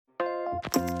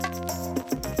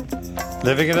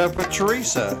Living It Up with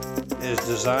Teresa is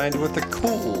designed with the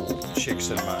cool chicks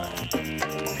in mind.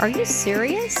 Are you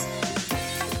serious?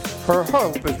 Her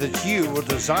hope is that you will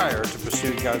desire to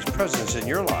pursue God's presence in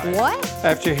your life. What?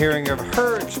 After hearing of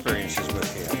her experiences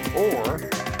with Him, or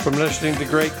from listening to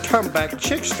great comeback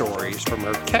chick stories from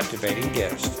her captivating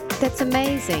guest. That's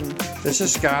amazing. This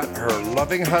is Scott, her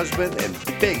loving husband and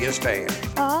biggest fan.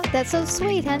 Oh, that's so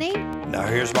sweet, honey. Now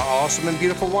here's my awesome and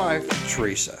beautiful wife,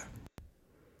 Teresa.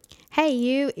 Hey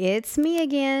you, it's me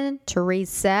again,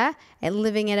 Teresa, at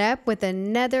Living It Up with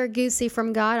another Goosey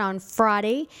from God on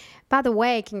Friday. By the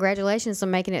way, congratulations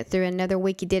on making it through another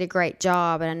week. You did a great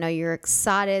job, and I know you're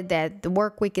excited that the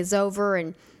work week is over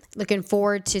and looking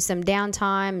forward to some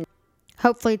downtime,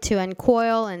 hopefully to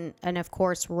uncoil and of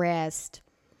course, rest.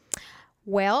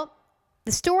 Well,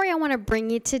 the story I want to bring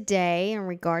you today in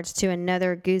regards to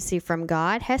another Goosey from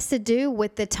God has to do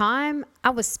with the time I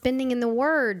was spending in the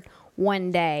Word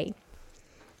one day.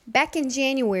 Back in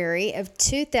January of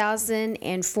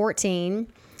 2014,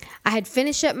 I had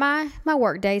finished up my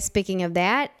work day, speaking of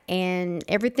that, and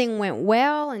everything went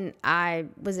well, and I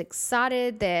was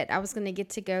excited that I was going to get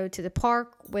to go to the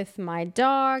park with my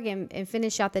dog and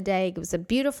finish out the day. It was a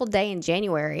beautiful day in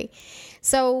January.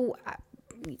 So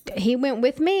he went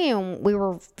with me, and we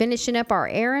were finishing up our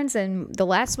errands, and the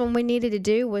last one we needed to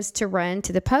do was to run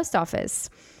to the post office.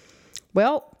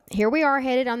 Well, here we are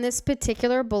headed on this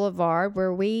particular boulevard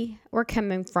where we were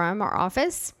coming from, our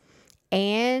office,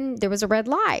 and there was a red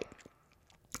light.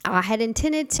 I had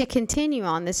intended to continue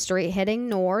on the street heading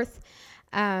north,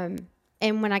 and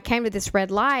when I came to this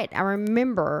red light, I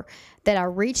remember that I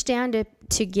reached down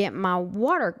to get my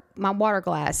water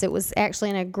glass. It was actually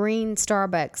in a green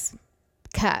Starbucks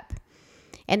cup,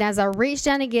 and as I reached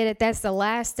down to get it, that's the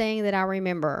last thing that I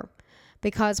remember,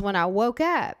 because when I woke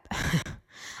up,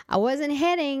 I wasn't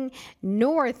heading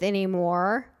north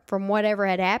anymore from whatever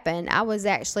had happened. I was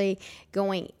actually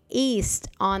going east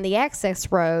on the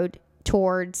access road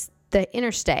towards the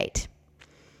interstate.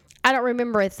 I don't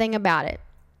remember a thing about it.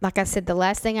 Like I said, the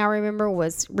last thing I remember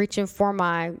was reaching for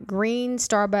my green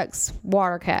Starbucks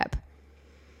water cup.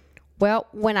 Well,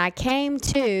 when I came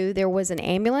to, there was an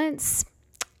ambulance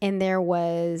and there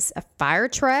was a fire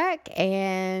truck,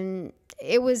 and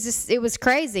it was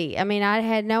crazy. I mean, I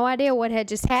had no idea what had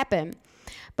just happened.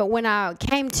 But when I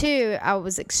came to, I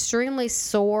was extremely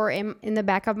sore in the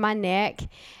back of my neck,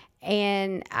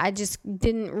 and I just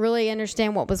didn't really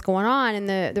understand what was going on. And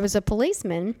there was a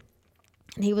policeman,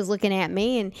 and he was looking at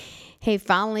me, and he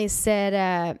finally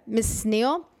said, Mrs.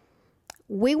 Neal,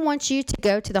 we want you to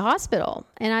go to the hospital.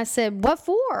 And I said, what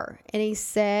for? And he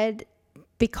said,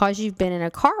 because you've been in a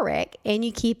car wreck, and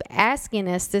you keep asking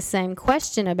us the same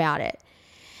question about it.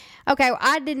 Okay, well,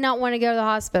 I did not want to go to the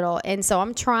hospital, and so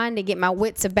I'm trying to get my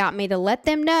wits about me to let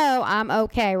them know I'm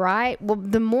okay, right? Well,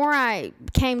 the more I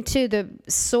came to, the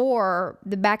sore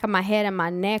the back of my head and my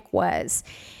neck was.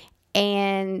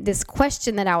 And this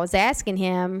question that I was asking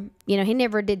him, he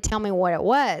never did tell me what it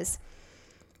was.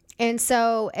 And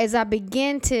so as I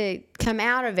began to come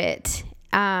out of it,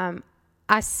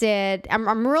 I said,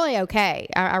 I'm really okay.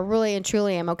 I really and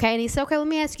truly am okay. And he said, okay, let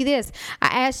me ask you this.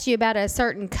 I asked you about a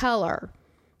certain color.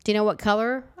 Do you know what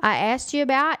color I asked you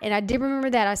about? And I did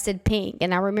remember that. I said pink.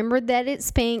 And I remembered that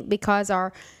it's pink because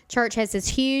our church has this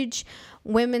huge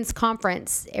women's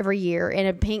conference every year in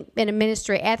a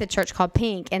ministry at the church called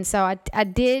Pink. And so I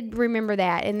did remember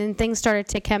that. And then things started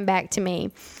to come back to me.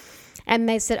 And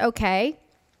they said, okay,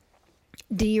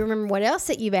 do you remember what else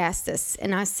that you've asked us?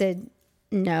 And I said,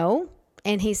 no.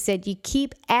 And he said, you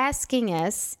keep asking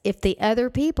us if the other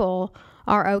people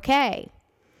are okay.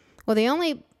 Well, the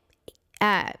only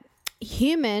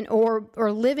human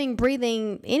or living,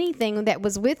 breathing anything that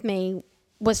was with me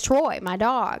was Troy, my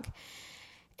dog.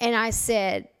 And I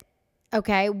said,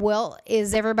 okay, well,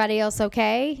 is everybody else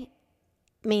okay?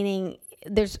 Meaning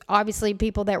there's obviously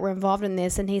people that were involved in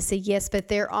this. And he said, yes, but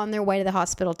they're on their way to the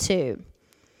hospital too.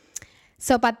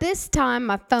 So by this time,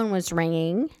 my phone was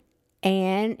ringing,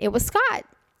 and it was Scott.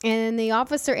 And the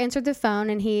officer answered the phone,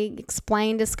 and he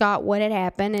explained to Scott what had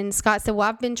happened. And Scott said, well,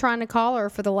 I've been trying to call her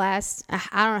for the last,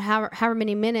 I don't know, however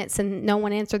many minutes, and no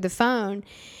one answered the phone.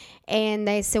 And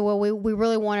they said, well, we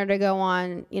really want her to go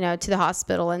on, to the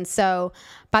hospital. And so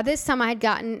by this time I had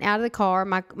gotten out of the car.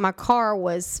 My car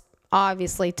was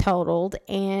obviously totaled.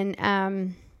 And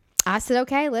I said,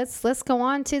 okay, let's go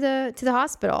on to the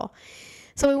hospital.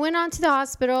 So we went on to the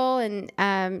hospital,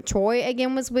 and Troy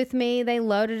again was with me. They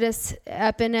loaded us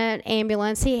up in an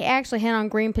ambulance. He actually had on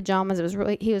green pajamas.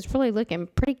 He was really looking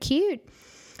pretty cute.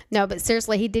 No, but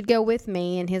seriously, he did go with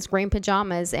me in his green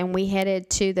pajamas, and we headed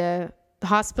to the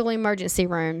hospital emergency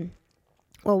room.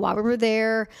 Well, while we were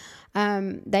there,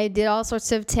 they did all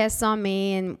sorts of tests on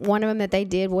me, and one of them that they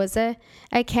did was a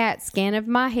CAT scan of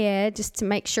my head just to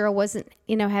make sure I wasn't,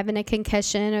 having a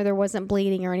concussion or there wasn't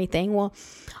bleeding or anything. Well,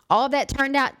 all of that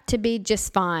turned out to be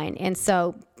just fine. And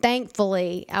so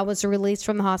thankfully, I was released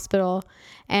from the hospital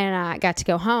and I got to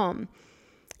go home.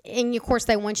 And of course,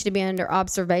 they want you to be under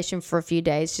observation for a few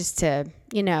days just to,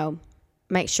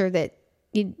 make sure that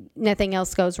nothing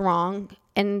else goes wrong.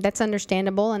 And that's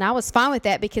understandable. And I was fine with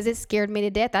that because it scared me to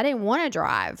death. I didn't want to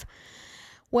drive.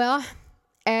 Well,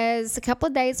 as a couple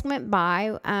of days went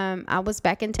by, I was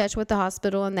back in touch with the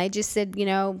hospital and they just said,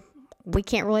 we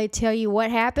can't really tell you what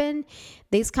happened.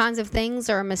 These kinds of things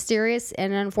are mysterious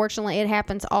and unfortunately it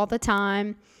happens all the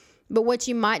time. But what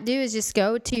you might do is just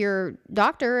go to your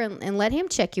doctor and let him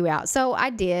check you out. So I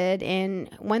did. And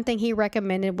one thing he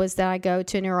recommended was that I go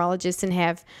to a neurologist and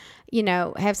have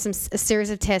a series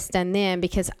of tests done then,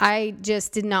 because I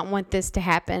just did not want this to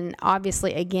happen.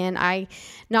 Obviously, again, I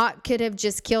could have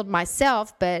just killed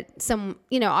myself, but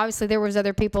obviously there was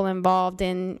other people involved.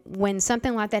 And when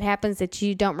something like that happens that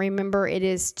you don't remember, it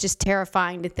is just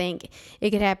terrifying to think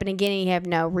it could happen again and you have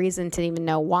no reason to even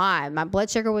know why. My blood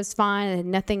sugar was fine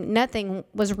and nothing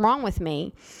was wrong with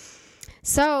me.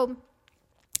 So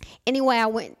anyway, I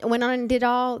went on and did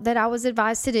all that I was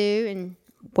advised to do and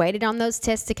waited on those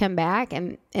tests to come back,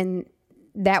 and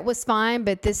that was fine.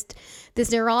 But this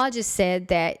neurologist said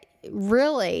that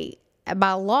really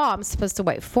by law I'm supposed to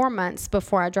wait 4 months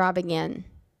before I drive again.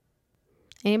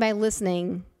 Anybody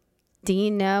listening, do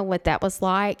you know what that was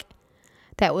like?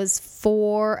 That was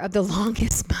 4 of the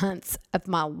longest months of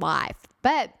my life.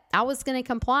 But I was going to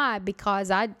comply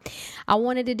because I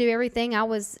wanted to do everything I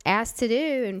was asked to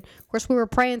do. And of course we were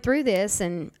praying through this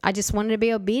and I just wanted to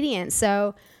be obedient.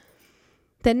 So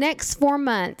the next 4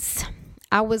 months,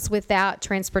 I was without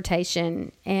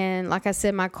transportation. And like I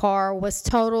said, my car was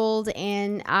totaled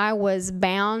and I was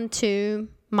bound to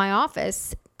my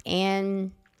office.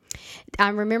 And I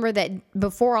remember that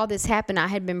before all this happened, I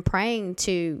had been praying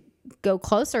to go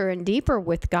closer and deeper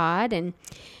with God and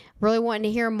really wanting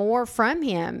to hear more from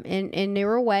him in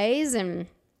newer ways. And,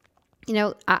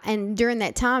 and during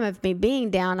that time of me being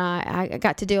down, I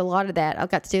got to do a lot of that. I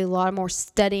got to do a lot more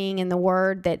studying in the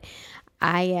Word that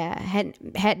I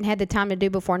hadn't had the time to do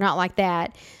before, not like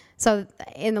that. So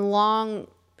in the long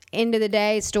end of the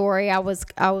day story, I was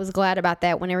glad about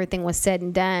that when everything was said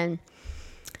and done.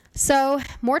 So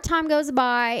more time goes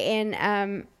by,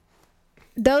 and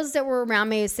those that were around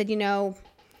me said,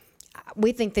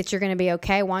 we think that you're going to be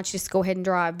okay. Why don't you just go ahead and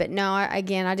drive? But no, I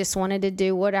just wanted to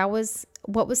do what was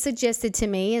suggested to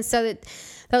me. And so that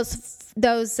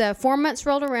those 4 months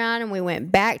rolled around and we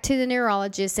went back to the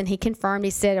neurologist and he confirmed.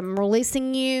 He said, I'm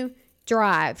releasing you,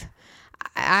 drive.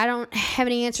 I don't have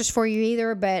any answers for you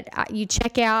either, but you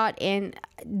check out and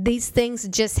these things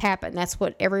just happen. That's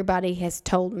what everybody has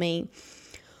told me.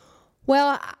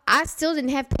 Well, I still didn't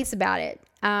have peace about it.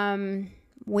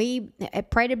 We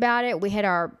prayed about it. We had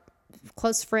our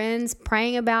close friends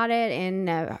praying about it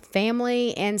and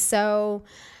family. And so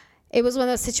it was one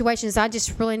of those situations I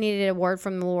just really needed a word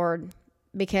from the Lord,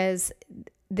 because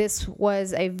this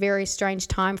was a very strange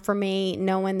time for me,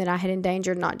 knowing that I had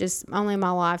endangered not just only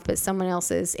my life, but someone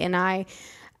else's. And I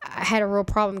had a real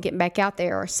problem getting back out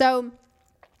there. So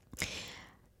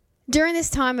during this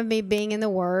time of me being in the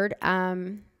Word, I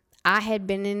had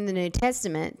been in the New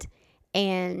Testament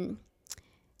and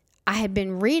I had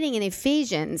been reading in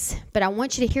Ephesians, but I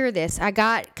want you to hear this. I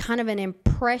got kind of an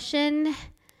impression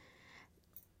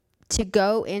to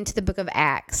go into the book of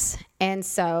Acts. And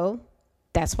so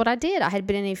that's what I did. I had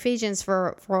been in Ephesians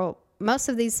for most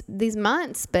of these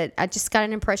months, but I just got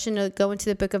an impression to go into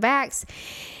the book of Acts.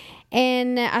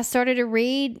 And I started to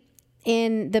read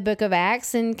in the book of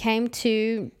Acts and came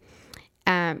to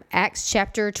Acts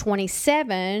chapter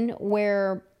 27,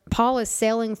 where Paul is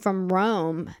sailing from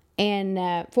Rome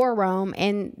and for Rome,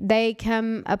 and they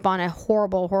come upon a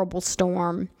horrible, horrible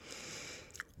storm.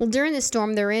 Well, during the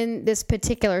storm, they're in this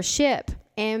particular ship.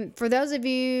 And for those of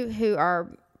you who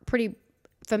are pretty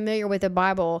familiar with the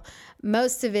Bible,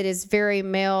 most of it is very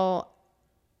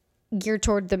geared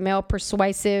toward the male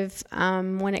persuasive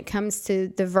when it comes to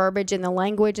the verbiage and the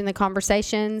language and the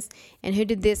conversations and who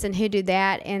did this and who did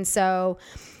that. And so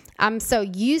I'm so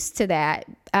used to that.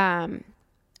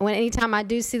 Anytime I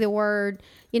do see the word,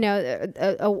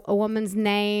 a woman's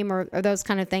name or those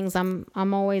kind of things, I'm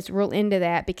always real into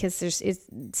that, because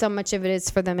so much of it is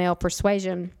for the male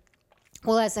persuasion.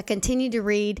 Well, as I continued to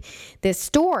read this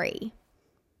story,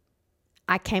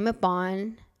 I came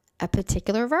upon a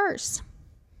particular verse.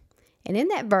 And in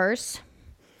that verse,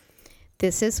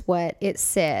 this is what it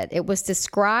said. It was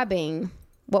describing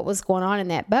what was going on in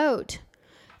that boat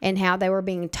and how they were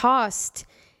being tossed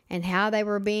and how they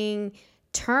were being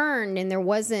turned, and there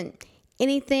wasn't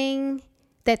anything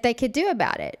that they could do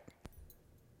about it.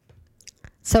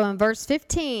 So in verse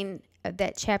 15 of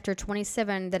that chapter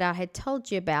 27 that I had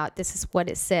told you about, this is what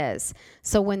it says.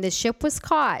 So when the ship was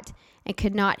caught and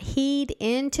could not heed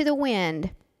into the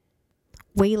wind,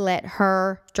 we let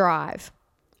her drive.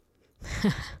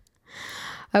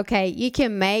 Okay, you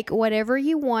can make whatever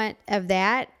you want of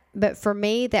that, but for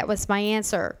me, that was my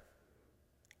answer.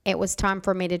 It was time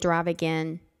for me to drive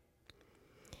again.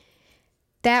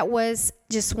 That was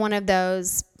just one of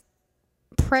those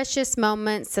precious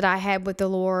moments that I had with the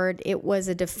Lord. It was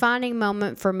a defining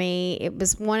moment for me. It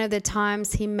was one of the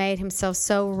times He made Himself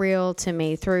so real to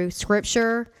me through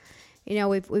Scripture. You know,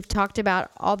 we've talked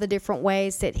about all the different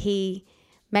ways that He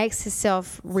makes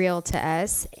Himself real to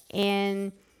us,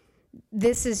 and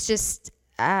this is just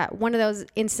one of those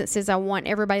instances I want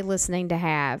everybody listening to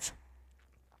have.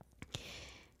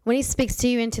 When He speaks to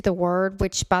you into the Word,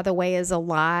 which, by the way, is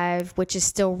alive, which is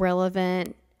still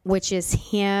relevant, which is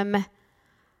Him,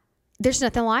 there's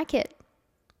nothing like it.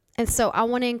 And so I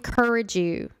want to encourage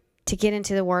you to get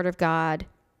into the Word of God.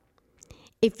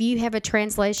 If you have a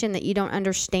translation that you don't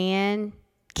understand,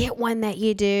 get one that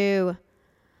you do.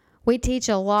 We teach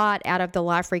a lot out of the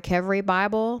Life Recovery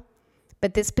Bible,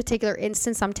 but this particular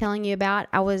instance I'm telling you about,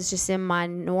 I was just in my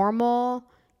normal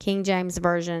King James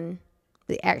Version.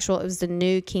 It was the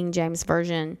New King James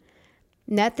Version.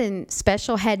 Nothing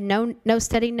special. Had no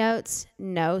study notes,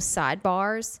 no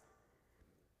sidebars.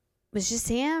 It was just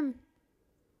Him.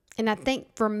 And I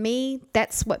think for me,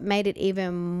 that's what made it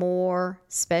even more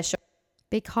special,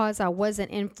 because I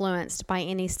wasn't influenced by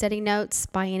any study notes,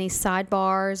 by any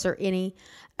sidebars, or any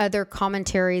other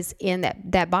commentaries in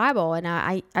that Bible. And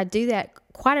I do that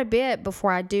quite a bit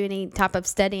before I do any type of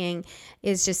studying,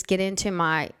 is just get into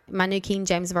my New King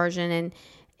James Version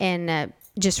and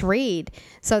just read.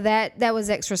 So that was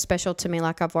extra special to me,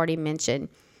 like I've already mentioned.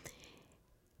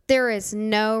 There is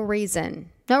no reason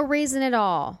at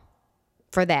all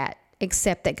for that,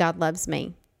 except that God loves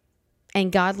me.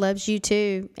 And God loves you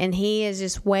too. And He is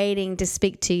just waiting to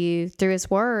speak to you through His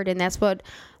Word. And that's what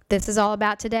this is all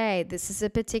about today. This is a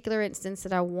particular instance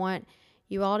that I want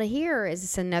you all to hear. Is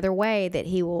it's another way that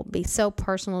He will be so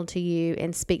personal to you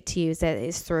and speak to you, that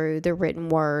is through the written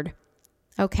Word.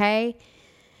 Okay?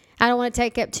 I don't want to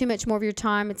take up too much more of your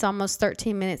time. It's almost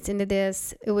 13 minutes into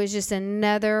this. It was just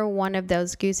another one of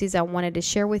those goosies I wanted to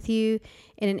share with you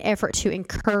in an effort to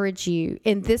encourage you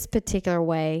in this particular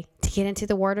way to get into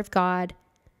the Word of God.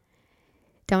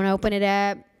 Don't open it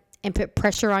up and put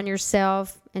pressure on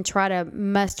yourself and try to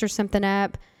muster something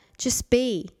up. Just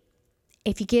be.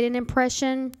 If you get an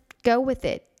impression, go with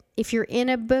it. If you're in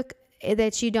a book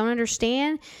that you don't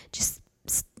understand, just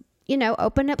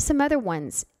open up some other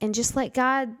ones and just let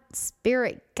God's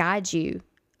Spirit guide you,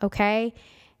 okay?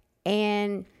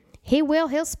 And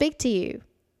He'll speak to you.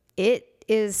 It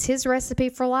is His recipe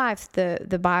for life,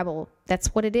 the Bible.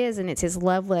 That's what it is, and it's His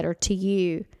love letter to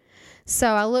you. So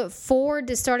I look forward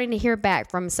to starting to hear back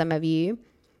from some of you.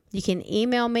 You can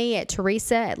email me at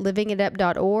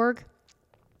teresa@livingitup.org.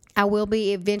 I will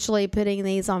be eventually putting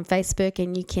these on Facebook,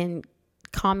 and you can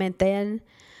comment then.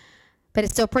 But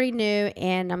it's still pretty new,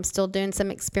 and I'm still doing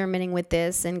some experimenting with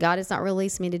this, and God has not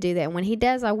released me to do that. When He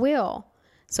does, I will.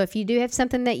 So if you do have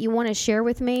something that you want to share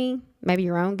with me, maybe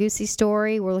your own goosey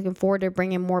story, we're looking forward to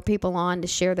bringing more people on to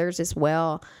share theirs as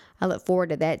well. I look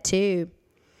forward to that too.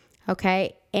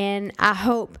 Okay, and I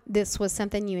hope this was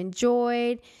something you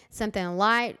enjoyed, something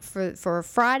light for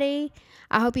Friday.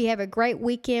 I hope you have a great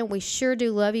weekend. We sure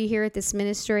do love you here at this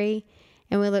ministry,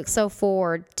 and we look so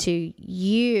forward to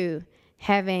you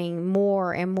having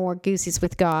more and more goosies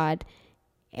with God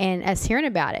and us hearing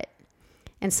about it.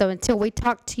 And so until we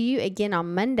talk to you again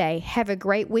on Monday, have a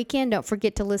great weekend. Don't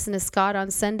forget to listen to Scott on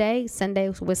Sunday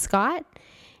with Scott,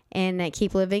 and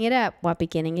keep living it up while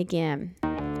beginning again.